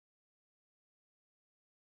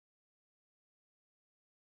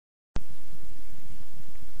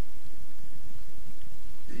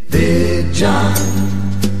Big John,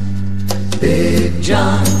 Big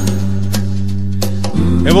John.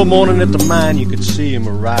 Every morning at the mine you could see him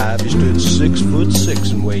arrive. He stood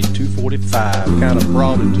 6'6" and weighed 245, kind of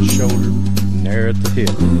broad at the shoulder and narrow at the hip.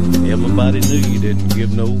 Everybody knew you didn't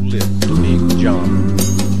give no lip to Big John.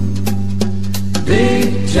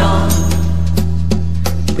 Big John,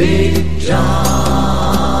 Big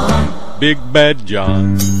John, Big Bad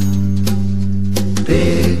John,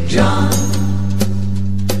 Big John.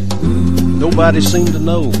 Nobody seemed to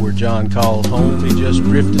know where John called home. He just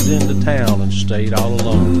drifted into town and stayed all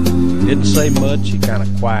alone. Didn't say much, he kind of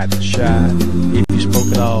quiet and shy. If you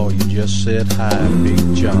spoke at all, you just said hi to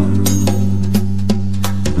Big John.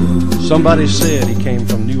 Somebody said he came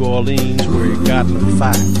from New Orleans, where he got in a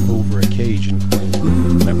fight over a Cajun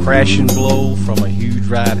queen. A crashing blow from a huge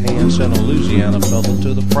right hand sent Louisiana fella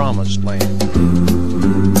to the promised land.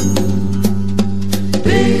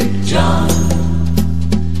 Big John,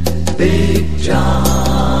 Big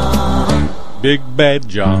John, Big Bad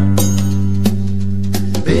John,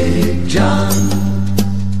 Big John.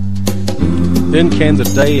 Then came the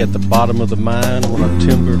day at the bottom of the mine when a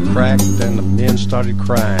timber cracked and the men started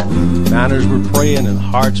crying. Miners were praying and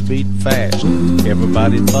hearts beat fast.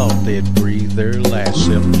 Everybody thought they'd breathe their last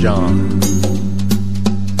except John.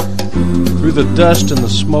 Through the dust and the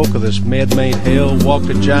smoke of this man-made hell walked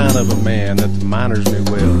a giant of a man that the miners knew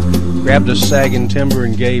well. Grabbed a sagging timber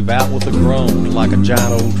and gave out with a groan, like a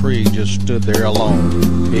giant old tree just stood there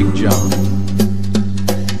alone. Big John.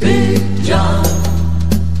 Big John,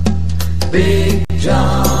 Big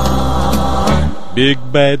John, Big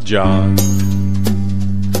Bad John,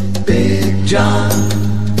 Big John.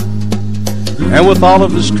 And with all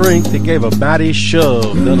of his strength he gave a mighty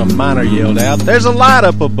shove. Then a miner yelled out, "There's a light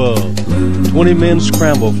up above!" 20 men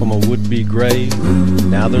scrambled from a would-be grave.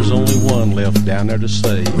 Now there's only one left down there to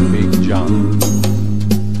save, Big John.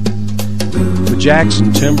 With jacks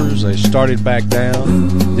and timbers they started back down.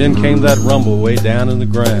 Then came that rumble way down in the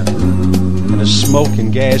ground. And as smoke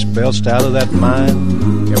and gas belched out of that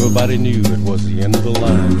mine, everybody knew it was the end of the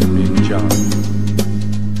line for Big John.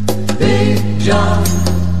 Big John,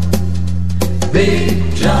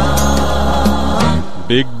 Big John,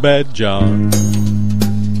 Big Bad John,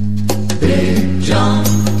 Big John.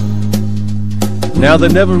 Now they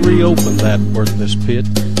never reopened that worthless pit.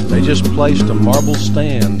 They just placed a marble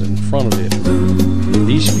stand in front of it.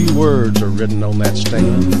 These few words are written on that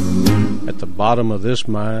stand. At the bottom of this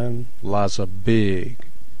mine lies a big,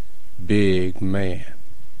 big man.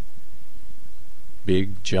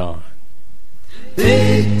 Big John.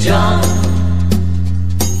 Big John,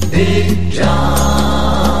 Big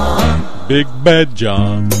John, Big Bad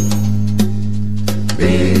John,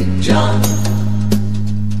 Big John,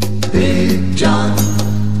 Big John,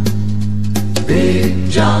 Big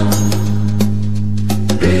John,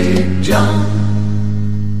 Big John.